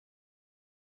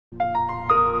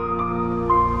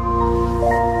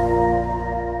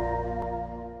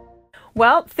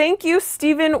Well, thank you,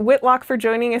 Stephen Whitlock, for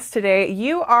joining us today.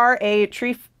 You are a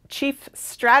chief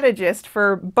strategist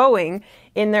for Boeing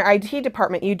in their IT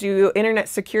department. You do internet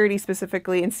security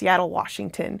specifically in Seattle,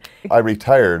 Washington. I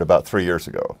retired about 3 years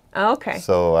ago. Okay.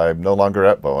 So I'm no longer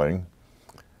at Boeing.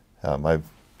 I've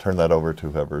turned that over to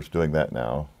whoever's doing that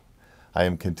now. I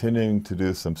am continuing to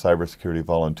do some cybersecurity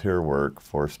volunteer work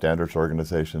for standards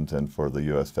organizations and for the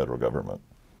U.S. federal government.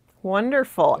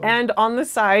 Wonderful. And on the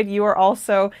side, you are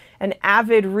also an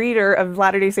avid reader of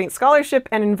Latter-day Saint scholarship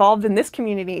and involved in this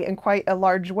community in quite a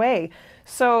large way.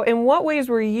 So in what ways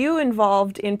were you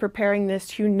involved in preparing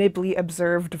this Hugh Nibley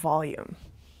Observed volume?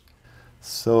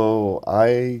 So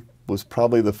I was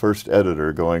probably the first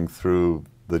editor going through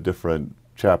the different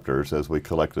chapters as we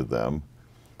collected them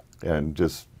and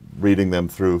just reading them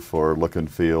through for look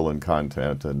and feel and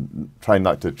content and trying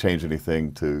not to change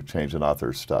anything to change an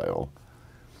author's style.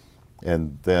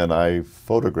 And then I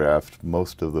photographed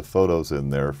most of the photos in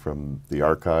there from the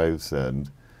archives, and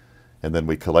then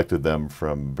we collected them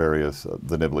from various,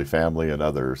 the Nibley family and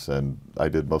others, and I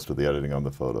did most of the editing on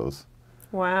the photos.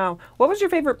 Wow. What was your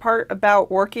favorite part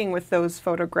about working with those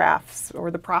photographs,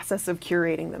 or the process of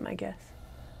curating them, I guess?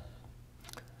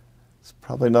 It's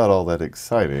probably not all that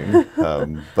exciting,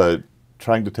 but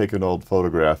trying to take an old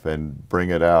photograph and bring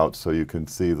it out so you can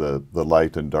see the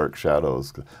light and dark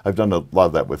shadows. I've done a lot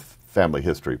of that with family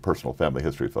history, personal family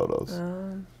history photos.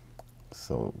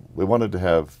 So we wanted to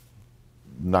have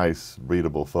nice,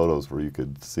 readable photos where you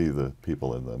could see the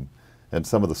people in them. And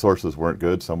some of the sources weren't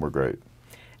good, some were great.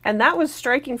 And that was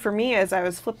striking for me as I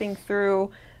was flipping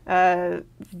through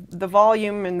the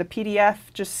volume and the PDF,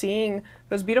 just seeing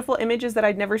those beautiful images that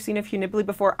I'd never seen of Hugh Nibley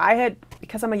before. I had,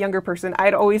 because I'm a younger person,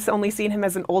 I'd always only seen him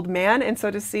as an old man, and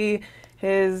so to see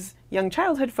his young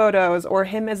childhood photos or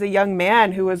him as a young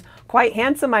man who was quite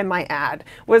handsome, I might add,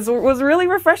 was really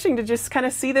refreshing to just kind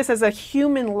of see this as a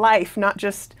human life, not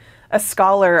just a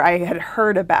scholar I had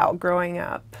heard about growing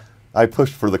up. I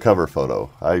pushed for the cover photo,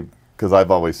 because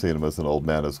I've always seen him as an old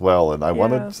man as well, and I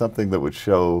wanted something that would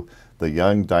show the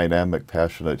young, dynamic,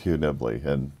 passionate Hugh Nibley,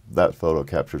 and that photo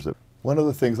captures it. One of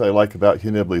the things I like about Hugh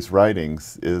Nibley's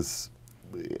writings is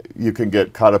you can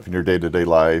get caught up in your day-to-day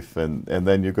life, and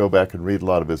then you go back and read a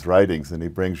lot of his writings, and he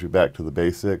brings you back to the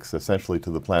basics, essentially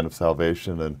to the plan of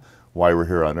salvation and why we're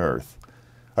here on earth.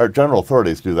 Our general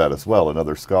authorities do that as well, and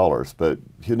other scholars, but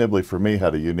Hugh Nibley, for me,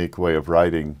 had a unique way of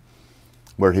writing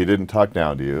where he didn't talk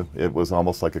down to you. It was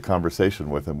almost like a conversation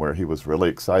with him where he was really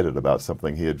excited about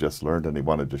something he had just learned and he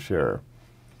wanted to share.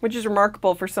 Which is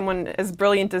remarkable for someone as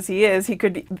brilliant as he is. He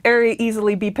could very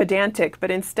easily be pedantic,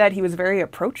 but instead he was very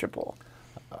approachable.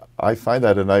 I find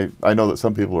that, and I know that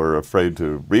some people are afraid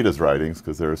to read his writings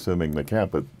because they're assuming they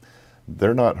can't, but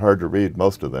they're not hard to read,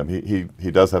 most of them.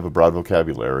 He does have a broad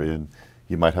vocabulary, and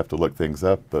you might have to look things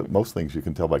up, but most things you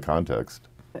can tell by context.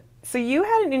 So you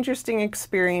had an interesting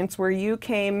experience where you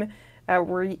came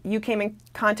in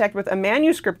contact with a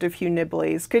manuscript of Hugh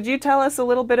Nibley's. Could you tell us a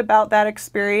little bit about that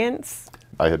experience?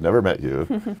 I had never met you.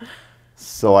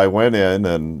 So I went in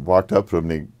and walked up to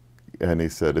him, and he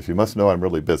said, "If you must know, I'm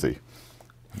really busy."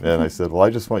 And I said, "Well,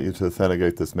 I just want you to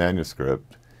authenticate this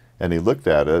manuscript." And he looked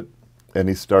at it, and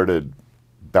he started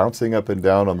bouncing up and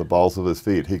down on the balls of his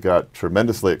feet. He got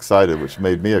tremendously excited, which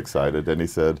made me excited, and he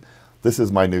said, "This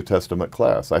is my New Testament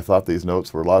class. I thought these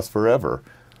notes were lost forever."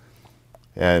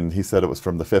 And he said it was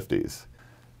from the 50s.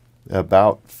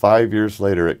 About 5 years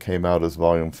later, it came out as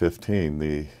volume 15,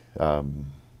 the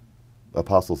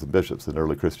Apostles and Bishops in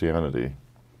Early Christianity.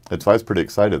 And so I was pretty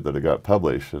excited that it got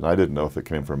published, and I didn't know if it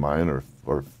came from mine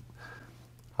or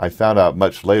I found out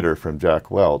much later from Jack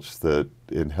Welch that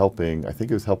in helping, I think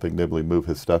he was helping Nibley move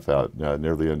his stuff out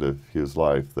near the end of Hugh's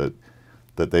life, that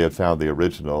they had found the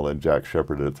original and Jack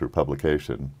shepherded it through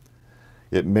publication.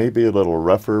 It may be a little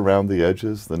rougher around the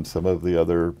edges than some of the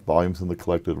other volumes in the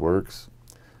collected works,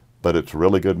 but it's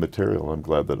really good material. I'm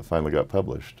glad that it finally got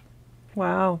published.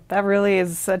 Wow, that really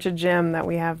is such a gem that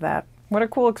we have that. What a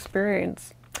cool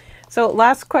experience. So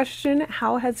last question,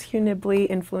 how has Hugh Nibley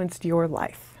influenced your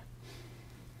life?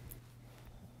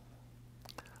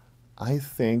 I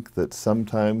think that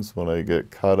sometimes when I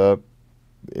get caught up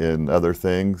in other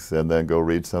things and then go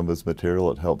read some of his material,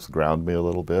 it helps ground me a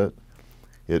little bit.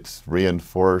 It's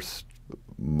reinforced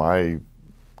my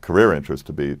career interest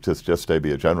to be just to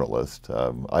be a generalist.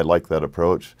 I like that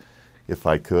approach. If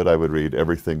I could, I would read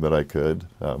everything that I could.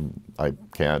 I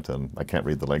can't, and I can't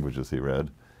read the languages he read.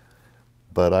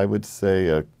 But I would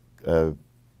say a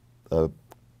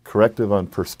corrective on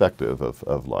perspective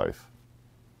of life.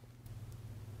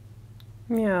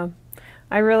 Yeah.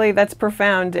 That's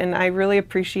profound, and I really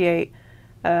appreciate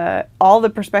all the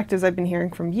perspectives I've been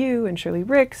hearing from you and Shirley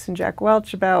Ricks and Jack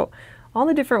Welch about all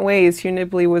the different ways Hugh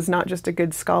Nibley was not just a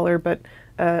good scholar, but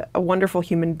a wonderful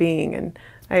human being. And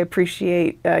I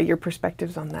appreciate your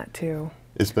perspectives on that too.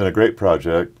 It's been a great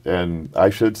project, and I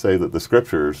should say that the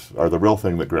scriptures are the real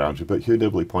thing that grounds you, but Hugh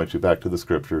Nibley points you back to the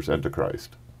scriptures and to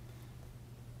Christ.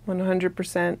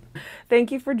 100%.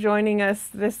 Thank you for joining us.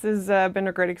 This has been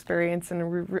a great experience,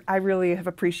 and I really have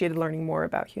appreciated learning more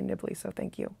about Hugh Nibley, so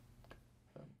thank you.